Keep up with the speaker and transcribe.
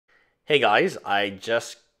Hey guys, I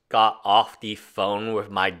just got off the phone with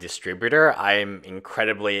my distributor. I'm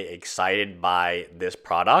incredibly excited by this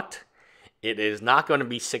product. It is not going to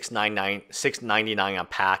be $6.99 a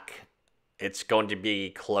pack. It's going to be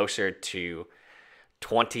closer to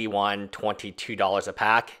 $21, $22 a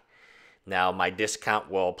pack. Now, my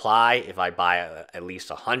discount will apply if I buy at least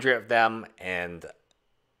 100 of them, and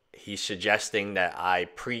he's suggesting that I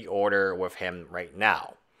pre-order with him right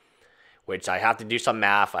now, which I have to do some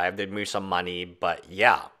math, I have to move some money, but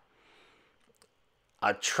yeah.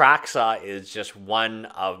 Atraxa is just one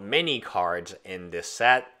of many cards in this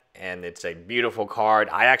set, and it's a beautiful card.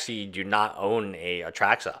 I actually do not own a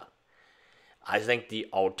Atraxa. I think the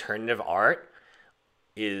alternative art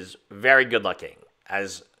is very good looking.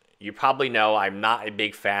 As you probably know, I'm not a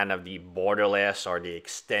big fan of the borderless or the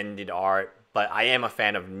extended art, but I am a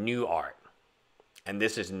fan of new art, and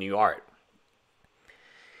this is new art.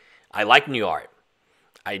 I like new art.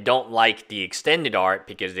 I don't like the extended art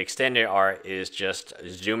because the extended art is just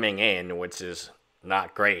zooming in, which is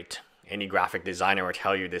not great. Any graphic designer will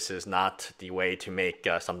tell you this is not the way to make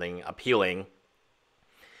something appealing.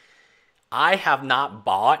 I have not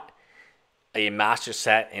bought a master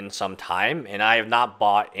set in some time, and I have not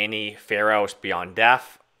bought any Pharaohs Beyond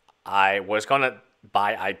Death. I was going to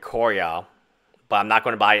buy Ikoria, but I'm not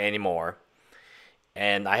going to buy it anymore.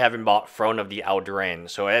 And I haven't bought Throne of the Eldraine.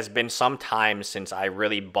 So it has been some time since I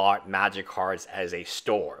really bought Magic cards as a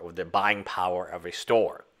store, with the buying power of a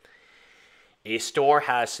store. A store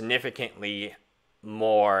has significantly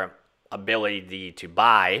more ability to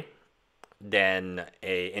buy than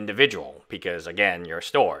an individual, because again, you're a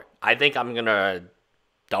store. I think I'm going to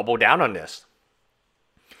double down on this.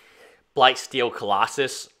 Blightsteel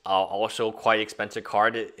Colossus, also quite expensive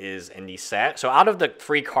card, is in the set. So out of the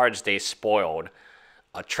 3 cards they spoiled,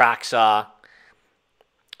 Atraxa.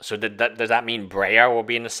 So does that mean Breya will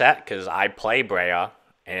be in the set? Because I play Breya,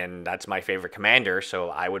 and that's my favorite commander, so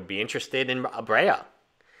I would be interested in a Breya.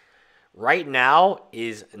 Right now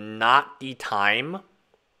is not the time.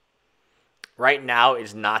 Right now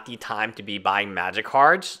is not the time to be buying Magic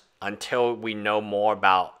cards until we know more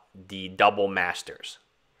about the Double Masters.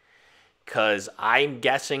 Because I'm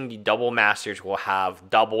guessing the Double Masters will have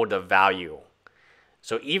double the value.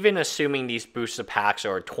 So even assuming these booster packs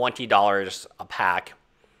are $20 a pack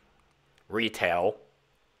retail,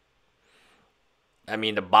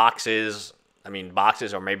 the boxes are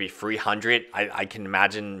maybe $300. I can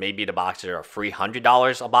imagine maybe the boxes are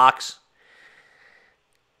 $300 a box.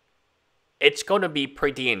 It's going to be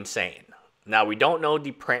pretty insane. Now, we don't know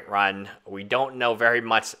the print run. We don't know very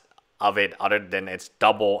much of it other than it's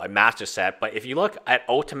double a master set. But if you look at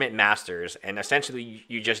Ultimate Masters, and essentially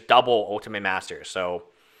you just double Ultimate Masters. So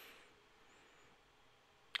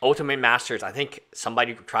Ultimate Masters, I think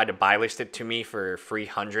somebody tried to buylist it to me for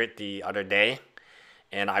 $300 the other day,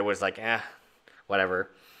 and I was like, whatever.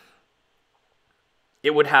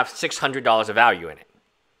 It would have $600 of value in it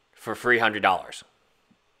for $300.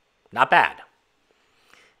 Not bad.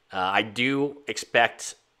 I do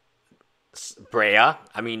expect Breya.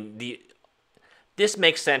 This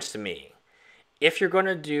makes sense to me. If you're going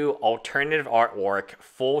to do alternative artwork,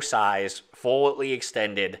 full size, fully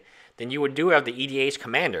extended, then you would do it of the EDH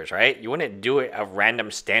commanders, right? You wouldn't do it of random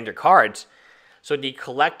standard cards. So the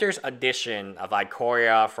collector's edition of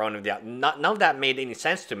Ikoria, Throne of the... None of that made any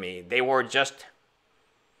sense to me. They were just...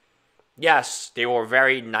 Yes, they were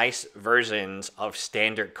very nice versions of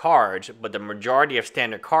standard cards, but the majority of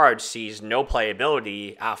standard cards sees no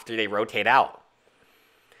playability after they rotate out.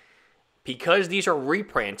 Because these are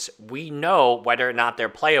reprints, we know whether or not they're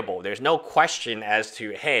playable. There's no question as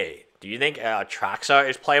to, hey, do you think Atraxa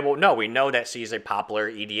is playable? No, we know that she's a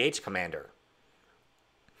popular EDH commander.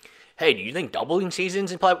 Hey, do you think Doubling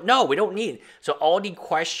Seasons is playable? No, we don't need. So all the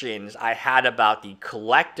questions I had about the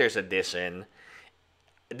collector's edition,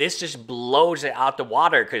 this just blows it out the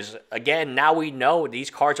water, because again, now we know these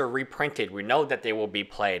cards are reprinted. We know that they will be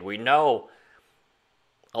played. We know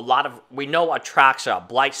Atraxa,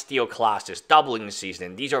 Blightsteel Colossus, Doubling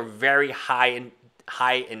Season. These are very high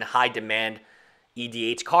demand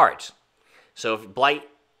EDH cards. So if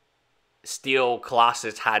Blightsteel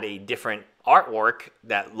Colossus had a different artwork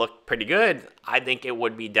that looked pretty good, I think it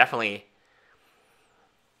would be definitely.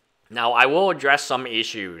 Now, I will address some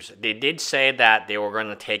issues. They did say that they were going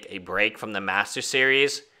to take a break from the Master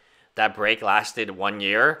Series. That break lasted 1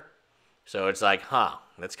 year. So it's like,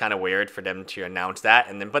 that's kind of weird for them to announce that.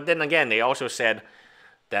 But then again, they also said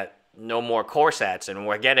that no more core sets, and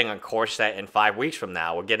we're getting a core set in 5 weeks from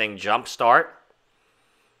now. We're getting Jumpstart.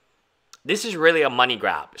 This is really a money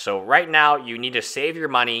grab. So right now, you need to save your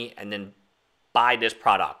money and then buy this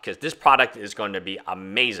product because this product is going to be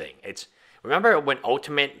amazing. Remember when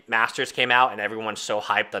Ultimate Masters came out and everyone's so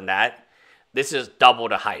hyped on that? This is double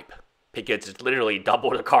the hype because it's literally double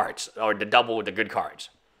the cards or double the good cards.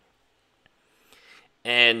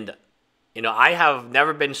 And I have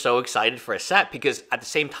never been so excited for a set because at the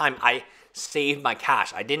same time I saved my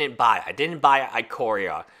cash. I didn't buy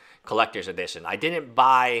Ikoria Collector's Edition. I didn't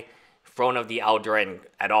buy Throne of the Eldraine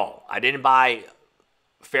at all. I didn't buy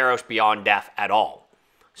Pharaoh's Beyond Death at all.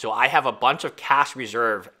 So I have a bunch of cash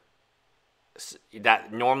reserve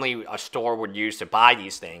that normally a store would use to buy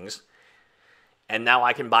these things. And now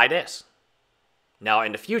I can buy this. Now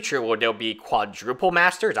in the future, will there be quadruple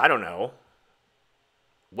masters? I don't know.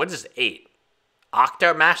 What is 8?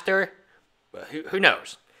 Octa Master? Who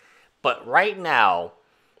knows? But right now,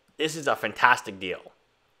 this is a fantastic deal.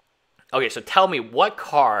 Okay, so tell me what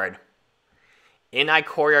card in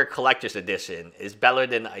Ikoria Collector's Edition is better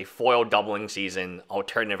than a foil doubling season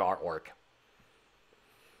alternative artwork?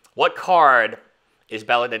 What card is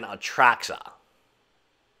better than Atraxa?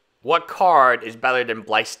 What card is better than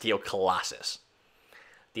Blightsteel Colossus?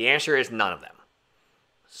 The answer is none of them.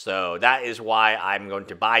 So that is why I'm going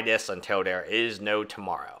to buy this until there is no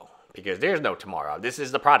tomorrow. Because there's no tomorrow. This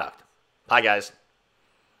is the product. Bye, guys.